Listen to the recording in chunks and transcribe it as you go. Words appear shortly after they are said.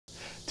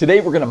Today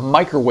we're going to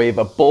microwave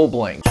a bowl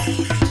blank.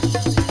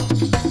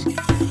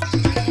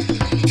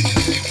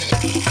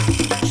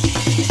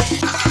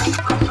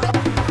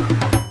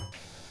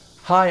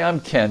 Hi, I'm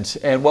Kent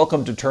and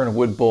welcome to Turn a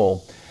Wood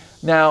Bowl.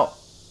 Now,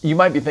 you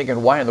might be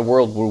thinking, why in the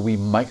world would we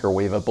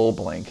microwave a bowl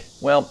blank?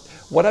 Well,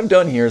 what I've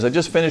done here is I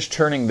just finished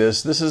turning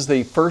this. This is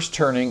the first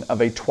turning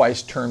of a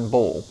twice turned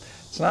bowl.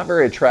 It's not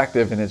very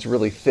attractive and it's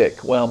really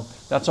thick. Well,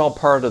 that's all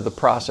part of the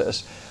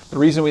process. The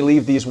reason we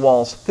leave these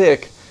walls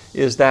thick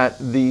is that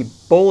the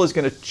bowl is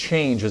going to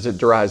change as it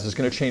dries. It's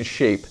going to change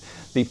shape.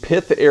 The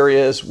pith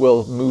areas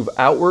will move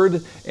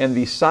outward and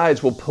the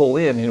sides will pull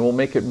in and it will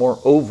make it more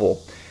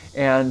oval.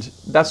 And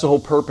that's the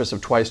whole purpose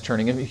of twice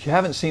turning. And if you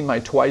haven't seen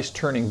my twice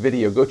turning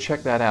video, go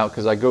check that out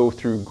because I go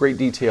through great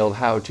detail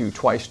how to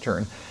twice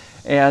turn.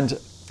 And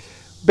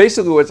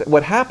basically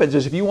what happens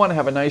is if you want to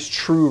have a nice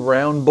true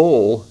round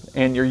bowl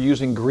and you're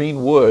using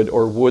green wood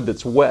or wood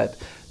that's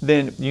wet,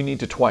 then you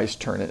need to twice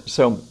turn it.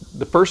 So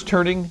the first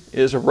turning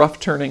is a rough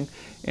turning,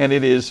 and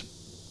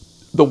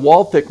the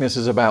wall thickness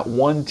is about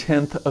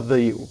 1/10 of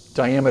the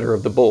diameter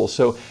of the bowl.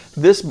 So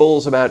this bowl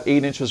is about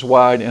 8 inches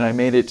wide, and I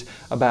made it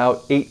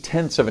about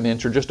 8/10 of an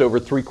inch, or just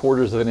over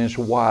 3/4 of an inch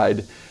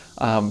wide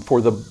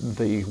for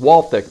the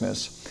wall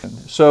thickness.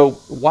 So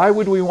why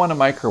would we want to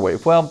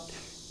microwave? Well,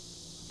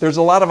 there's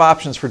a lot of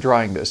options for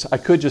drying this. I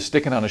could just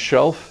stick it on a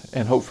shelf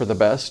and hope for the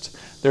best.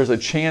 There's a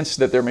chance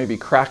that there may be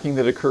cracking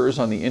that occurs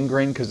on the end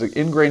grain because the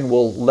end grain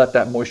will let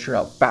that moisture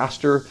out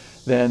faster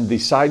than the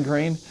side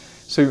grain.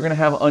 So you're going to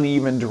have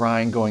uneven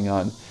drying going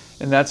on,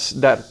 and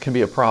that can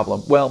be a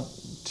problem. Well,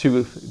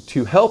 to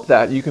help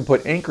that, you can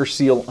put anchor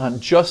seal on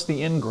just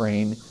the end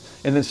grain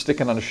and then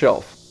stick it on a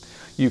shelf.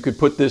 You could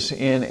put this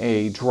in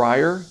a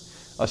dryer,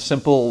 a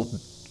simple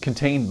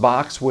contained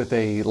box with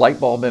a light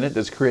bulb in it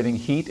that's creating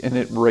heat and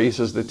it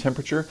raises the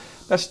temperature.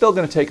 That's still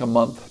going to take a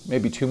month,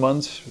 maybe 2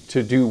 months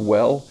to do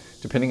well,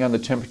 depending on the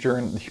temperature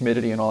and the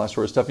humidity and all that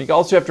sort of stuff. You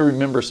also have to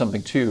remember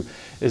something too,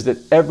 is that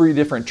every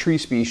different tree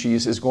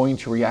species is going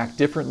to react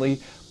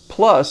differently,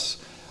 plus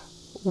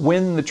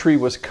when the tree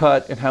was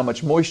cut and how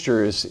much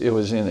moisture it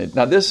was in it.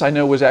 Now this I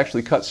know was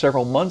actually cut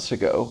several months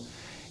ago,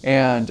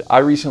 and I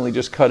recently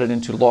just cut it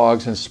into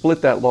logs and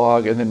split that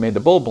log and then made the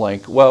bowl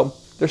blank. Well,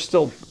 there's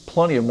still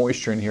plenty of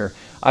moisture in here.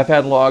 I've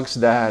had logs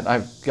that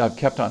I've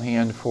kept on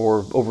hand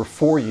for over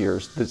 4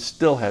 years that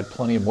still had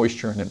plenty of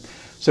moisture in it.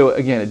 So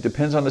again, it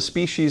depends on the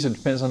species, it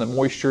depends on the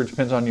moisture, it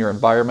depends on your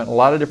environment, a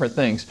lot of different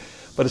things.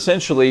 But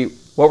essentially,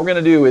 what we're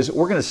going to do is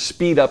we're going to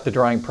speed up the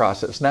drying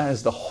process. And that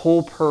is the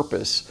whole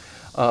purpose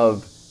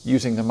of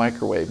using the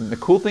microwave. And the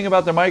cool thing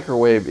about the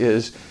microwave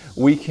is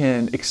we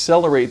can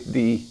accelerate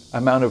the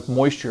amount of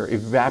moisture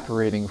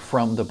evaporating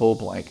from the bowl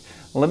blank.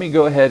 Let me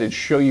go ahead and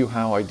show you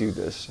how I do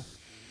this.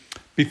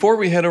 Before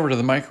we head over to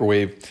the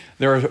microwave,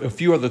 there are a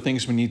few other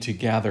things we need to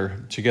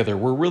gather together.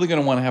 We're really going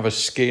to want to have a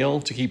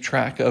scale to keep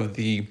track of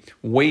the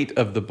weight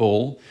of the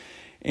bowl,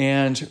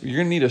 and you're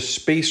going to need a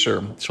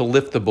spacer to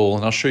lift the bowl,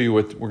 and I'll show you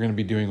what we're going to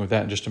be doing with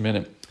that in just a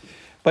minute.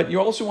 But you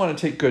also want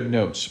to take good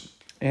notes,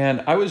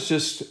 and I want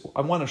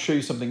to show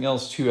you something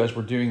else too as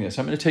we're doing this.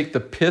 I'm going to take the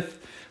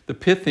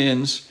pith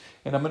ends,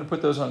 and I'm going to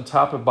put those on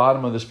top and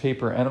bottom of this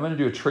paper, and I'm going to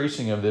do a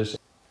tracing of this.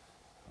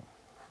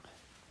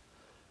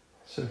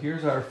 So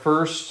here's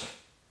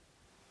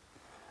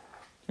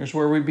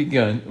where we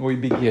begin,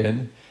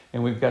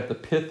 and we've got the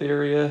pith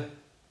area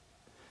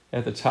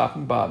at the top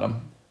and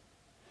bottom.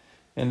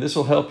 And this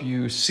will help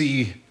you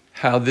see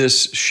how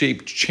this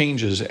shape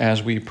changes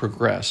as we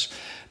progress.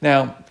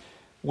 Now,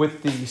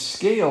 with the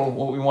scale,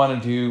 what we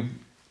want to do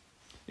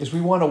is we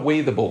want to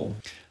weigh the bowl.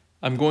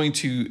 I'm going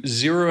to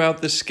zero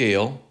out the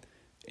scale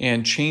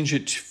and change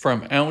it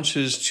from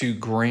ounces to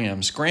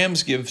grams.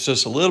 Grams gives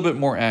us a little bit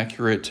more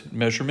accurate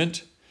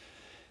measurement.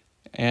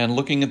 And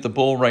looking at the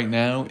bowl right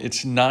now,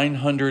 it's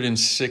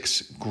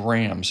 906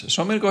 grams.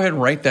 So I'm going to go ahead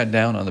and write that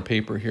down on the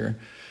paper here.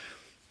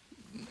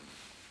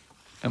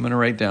 I'm going to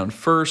write down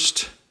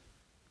first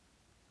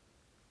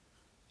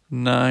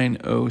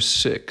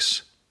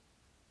 906.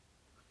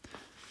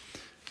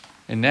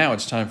 And now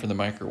it's time for the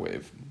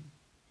microwave.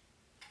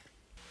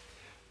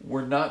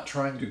 We're not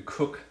trying to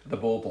cook the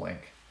bowl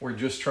blank. We're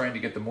just trying to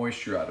get the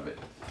moisture out of it.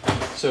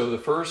 So the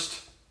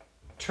first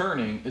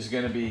turning is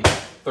going to be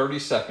 30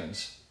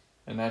 seconds.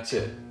 And that's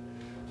it.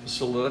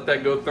 So let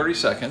that go 30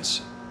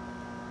 seconds.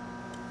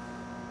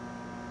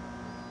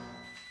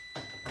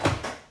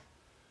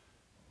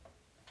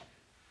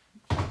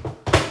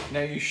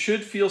 Now you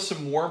should feel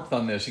some warmth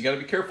on this. You got to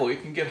be careful.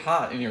 It can get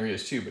hot in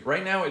areas too, but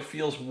right now it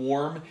feels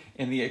warm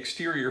and the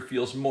exterior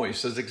feels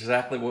moist. That's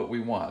exactly what we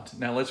want.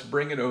 Now let's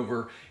bring it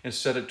over and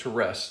set it to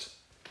rest.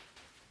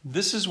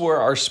 This is where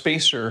our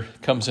spacer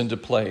comes into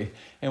play.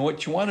 And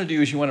what you want to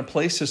do is you want to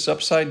place this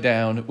upside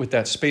down with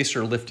that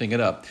spacer lifting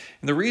it up.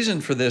 And the reason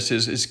for this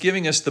is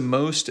giving us the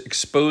most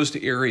exposed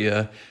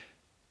area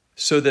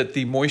so that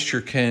the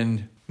moisture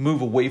can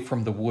move away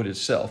from the wood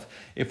itself.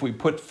 If we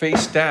put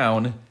face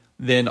down,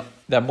 then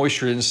that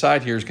moisture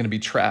inside here is going to be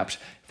trapped.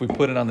 If we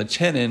put it on the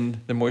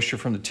tenon, the moisture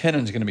from the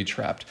tenon is going to be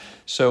trapped.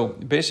 So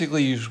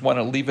basically you just want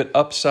to leave it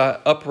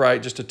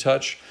upright just a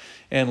touch.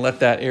 and let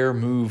that air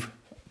move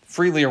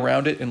freely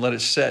around it and let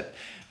it set.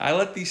 I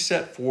let these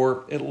set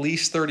for at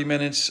least 30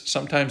 minutes,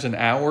 sometimes an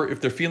hour. If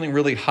they're feeling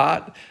really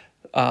hot,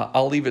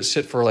 I'll leave it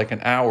sit for like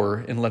an hour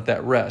and let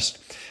that rest.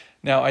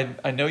 Now,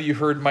 I know you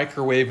heard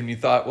microwave and you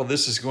thought, well,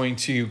 this is going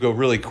to go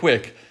really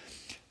quick.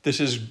 This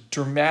is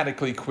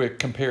dramatically quick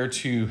compared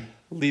to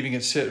leaving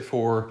it sit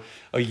for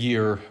a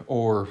year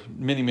or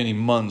many, many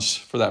months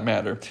for that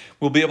matter.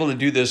 We'll be able to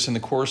do this in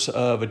the course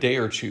of a day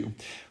or two.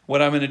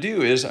 What I'm going to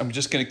do is I'm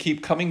just going to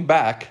keep coming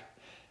back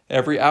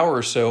every hour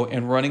or so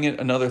and running it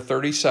another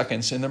 30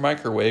 seconds in the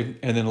microwave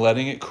and then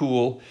letting it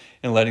cool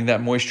and letting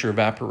that moisture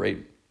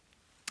evaporate.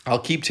 I'll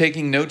keep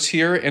taking notes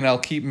here and I'll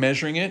keep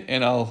measuring it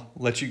and I'll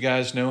let you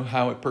guys know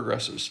how it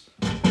progresses.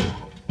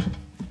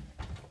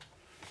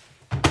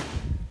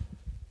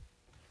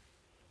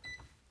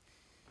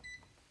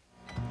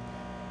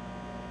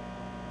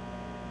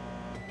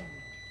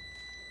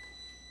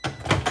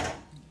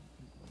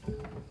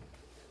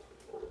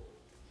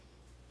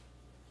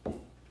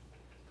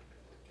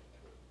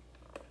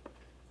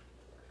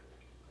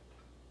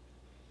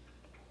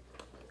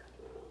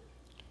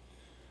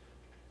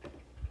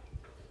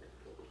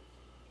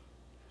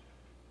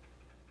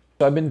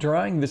 So I've been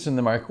drying this in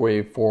the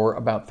microwave for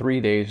about 3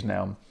 days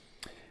now.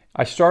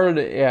 I started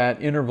at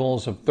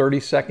intervals of 30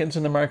 seconds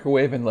in the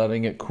microwave and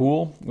letting it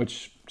cool,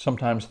 which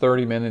sometimes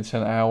 30 minutes,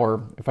 an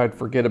hour. If I'd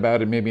forget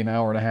about it, maybe an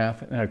hour and a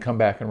half, and I'd come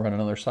back and run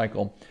another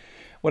cycle.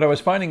 What I was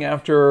finding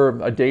after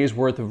a day's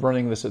worth of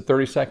running this at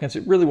 30 seconds,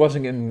 it really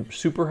wasn't getting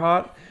super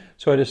hot.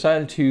 So I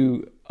decided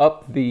to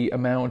up the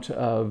amount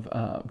of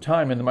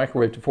time in the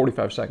microwave to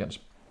 45 seconds.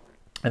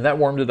 And that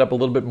warmed it up a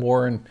little bit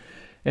more,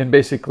 and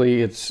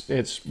basically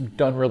it's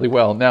done really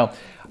well. Now,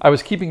 I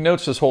was keeping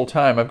notes this whole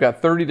time. I've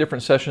got 30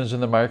 different sessions in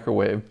the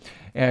microwave,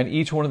 and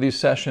each one of these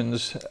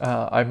sessions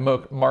I've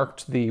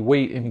marked the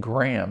weight in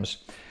grams.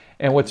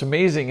 And what's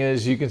amazing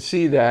is you can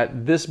see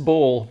that this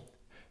bowl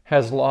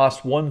has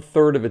lost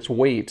 1/3 of its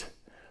weight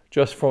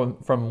just from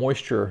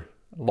moisture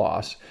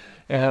loss.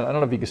 And I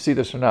don't know if you can see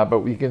this or not,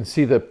 but you can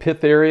see the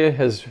pith area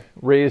has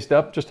raised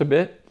up just a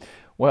bit.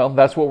 Well,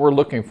 that's what we're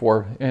looking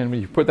for. And when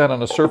you put that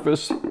on a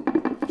surface,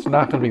 it's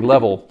not going to be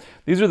level.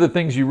 These are the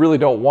things you really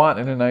don't want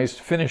in a nice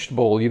finished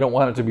bowl. You don't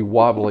want it to be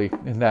wobbly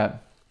in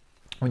that.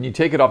 When you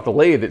take it off the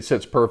lathe, it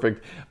sits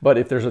perfect. But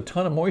if there's a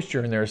ton of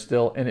moisture in there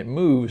still and it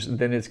moves,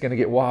 then it's going to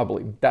get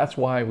wobbly. That's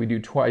why we do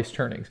twice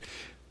turnings.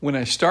 When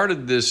I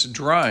started this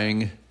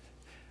drying,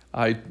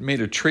 I made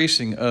a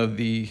tracing of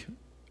the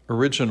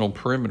original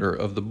perimeter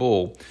of the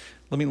bowl.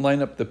 Let me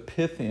line up the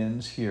pith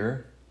ends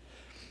here.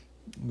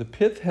 The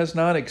pith has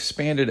not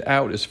expanded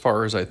out as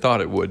far as I thought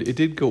it would. It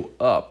did go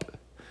up,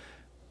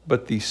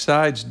 but the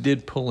sides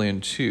did pull in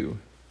too.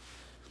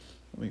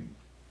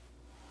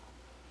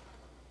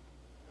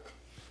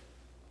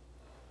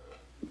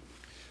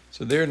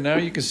 So there, now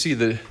you can see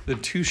the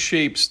two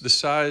shapes, the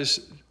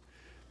size,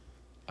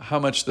 how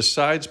much the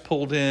sides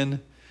pulled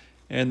in,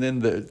 and then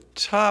the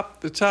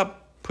top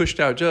pushed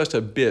out just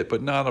a bit,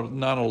 but not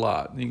a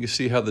lot. And you can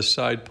see how the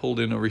side pulled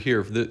in over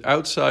here. The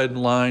outside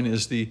line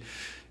is the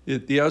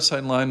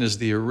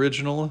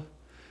original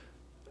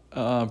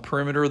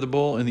perimeter of the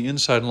bowl, and the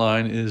inside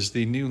line is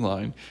the new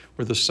line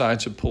where the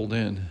sides have pulled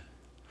in.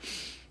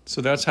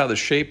 So that's how the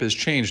shape has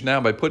changed. Now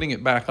by putting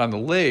it back on the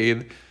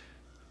lathe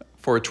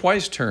for a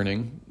twice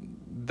turning,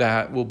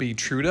 that will be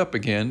trued up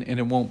again and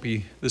it won't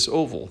be this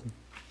oval.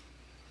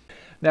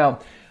 Now,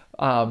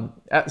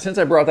 since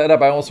I brought that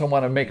up, I also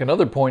want to make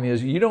another point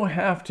is you don't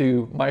have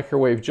to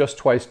microwave just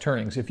twice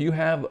turnings. If you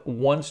have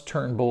once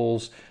turn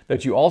bowls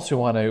that you also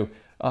want to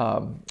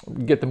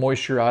get the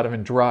moisture out of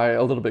and dry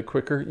a little bit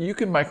quicker, you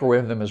can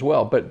microwave them as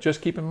well. But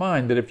just keep in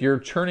mind that if you're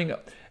churning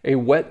a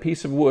wet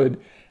piece of wood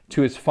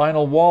to its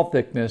final wall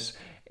thickness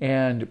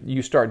and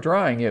you start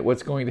drying it,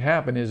 what's going to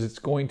happen is it's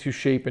going to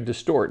shape and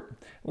distort.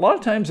 A lot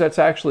of times that's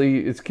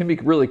actually, it can be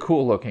really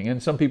cool looking,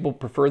 and some people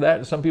prefer that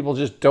and some people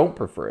just don't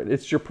prefer it.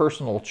 It's your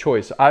personal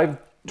choice. I've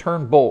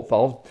turned both.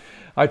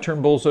 I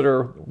turn bowls that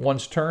are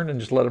once turned and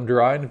just let them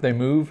dry, and if they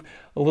move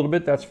a little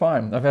bit, that's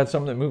fine. I've had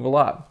some that move a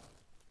lot,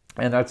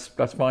 and that's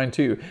fine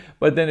too.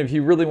 But then if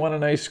you really want a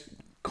nice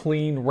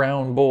clean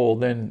round bowl,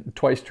 then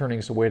twice turning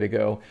is the way to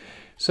go.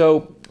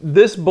 So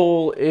this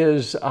bowl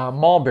is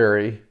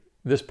mulberry,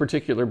 this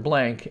particular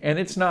blank, and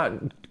it's not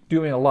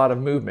doing a lot of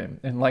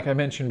movement. And like I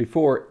mentioned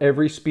before,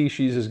 every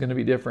species is going to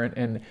be different,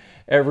 and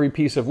every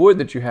piece of wood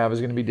that you have is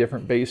going to be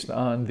different based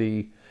on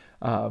the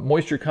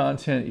moisture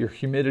content, your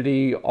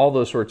humidity, all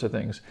those sorts of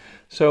things.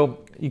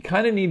 So you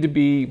kind of need to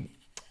be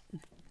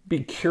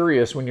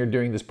curious when you're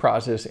doing this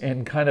process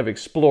and kind of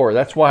explore.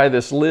 That's why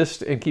this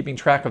list and keeping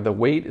track of the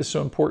weight is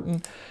so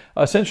important.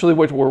 Essentially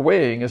what we're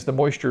weighing is the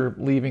moisture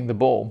leaving the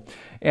bowl.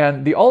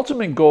 And the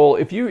ultimate goal,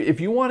 if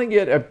you want to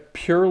get a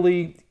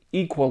purely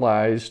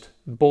equalized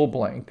bowl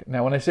blank.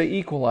 Now when I say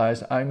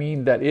equalized, I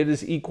mean that it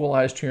is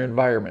equalized to your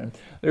environment.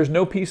 There's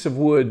no piece of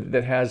wood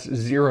that has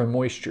zero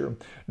moisture,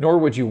 nor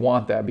would you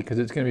want that because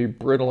it's going to be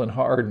brittle and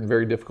hard and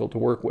very difficult to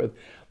work with.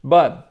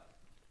 But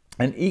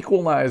An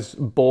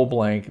equalized bowl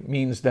blank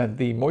means that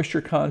the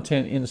moisture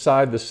content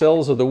inside the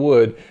cells of the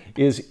wood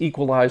is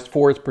equalized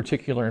for its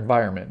particular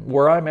environment.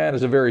 Where I'm at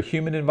is a very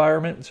humid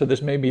environment, so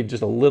this may be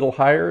just a little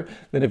higher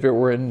than if it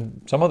were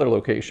in some other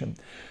location.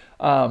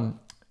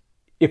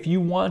 If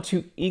you want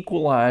to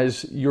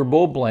equalize your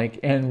bowl blank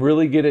and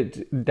really get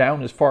it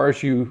down as far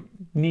as you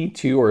need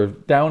to, or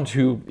down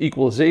to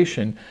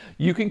equalization,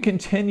 you can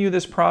continue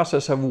this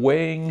process of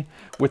weighing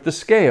with the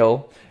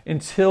scale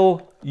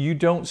until you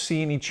don't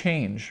see any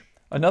change.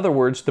 In other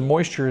words, the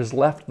moisture has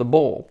left the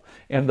bowl,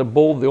 and the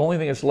bowl, the only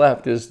thing that's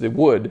left is the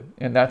wood,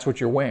 and that's what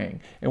you're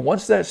weighing. And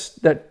once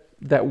that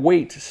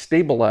weight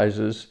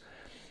stabilizes,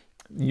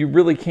 you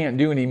really can't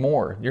do any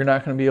more. You're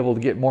not going to be able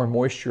to get more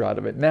moisture out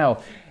of it. Now,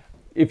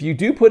 if you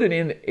do put it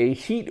in a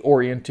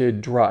heat-oriented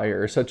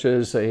dryer, such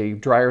as a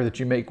dryer that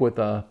you make with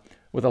a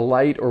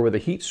light or with a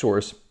heat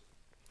source,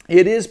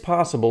 it is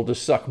possible to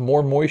suck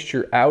more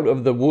moisture out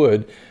of the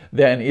wood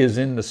than is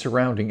in the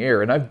surrounding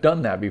air. And I've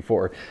done that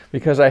before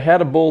because I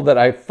had a bowl that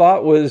I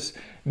thought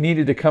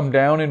needed to come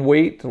down in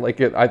weight.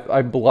 Like I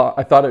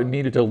thought it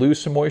needed to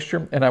lose some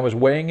moisture, and I was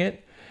weighing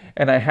it,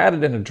 and I had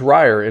it in a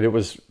dryer, and it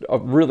was a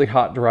really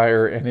hot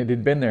dryer, and it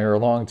had been there a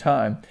long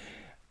time.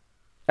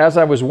 As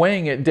I was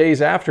weighing it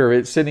days after,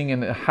 it sitting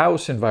in a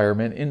house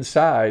environment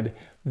inside,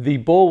 the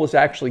bowl was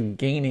actually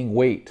gaining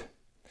weight,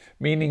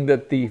 meaning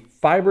that the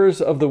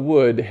fibers of the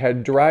wood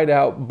had dried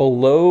out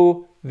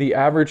below the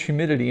average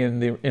humidity in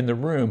the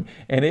room,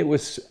 and it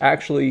was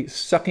actually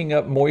sucking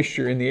up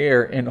moisture in the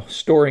air and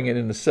storing it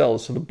in the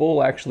cells. So the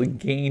bowl actually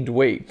gained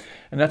weight.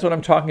 And that's what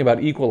I'm talking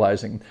about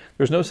equalizing.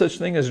 There's no such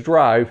thing as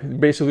dry. You're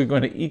basically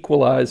going to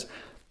equalize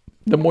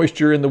the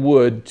moisture in the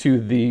wood to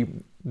the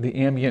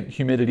ambient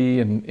humidity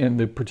and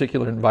the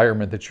particular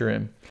environment that you're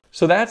in.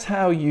 So that's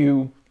how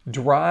you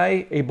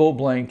dry a bowl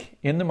blank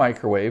in the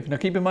microwave. Now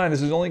keep in mind,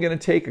 this is only going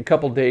to take a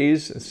couple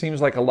days. It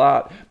seems like a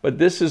lot, but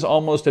this is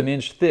almost an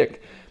inch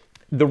thick.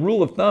 The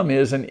rule of thumb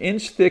is an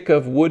inch thick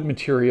of wood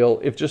material,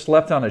 if just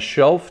left on a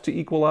shelf to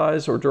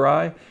equalize or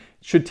dry,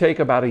 should take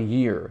about a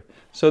year.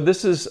 So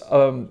this is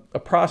a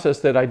process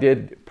that I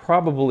did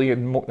probably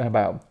in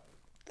about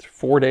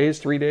 4 days,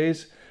 3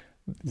 days,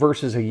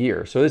 versus a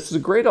year. So this is a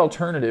great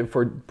alternative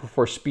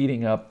for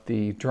speeding up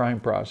the drying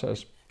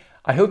process.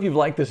 I hope you've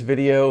liked this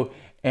video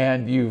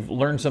and you've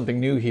learned something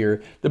new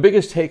here. The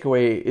biggest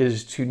takeaway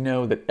is to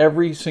know that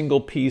every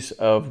single piece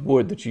of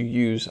wood that you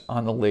use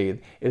on the lathe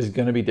is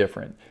going to be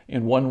different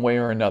in one way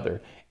or another.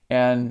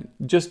 And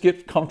just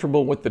get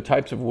comfortable with the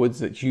types of woods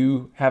that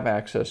you have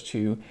access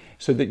to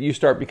so that you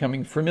start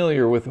becoming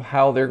familiar with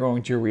how they're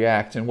going to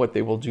react and what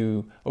they will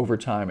do over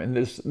time. And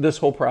this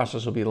whole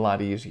process will be a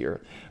lot easier.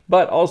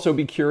 But also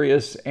be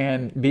curious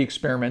and be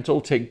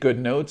experimental, take good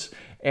notes,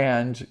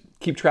 and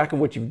keep track of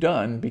what you've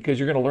done because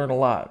you're going to learn a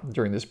lot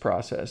during this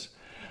process.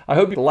 I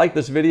hope you like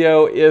this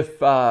video.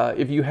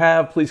 If you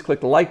have, please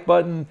click the like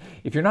button.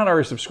 If you're not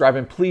already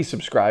subscribing, please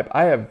subscribe.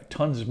 I have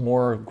tons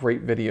more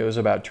great videos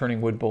about turning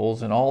wood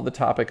bowls and all the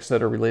topics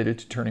that are related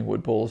to turning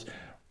wood bowls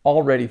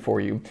all ready for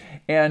you.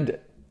 And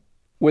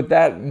with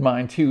that in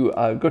mind too,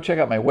 go check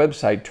out my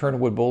website,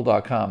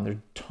 turnwoodbowl.com. There's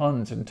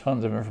tons and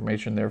tons of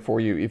information there for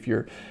you. If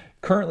you're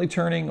currently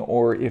turning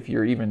or if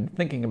you're even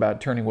thinking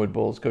about turning wood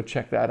bowls, go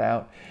check that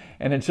out.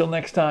 And until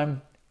next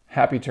time,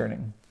 happy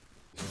turning.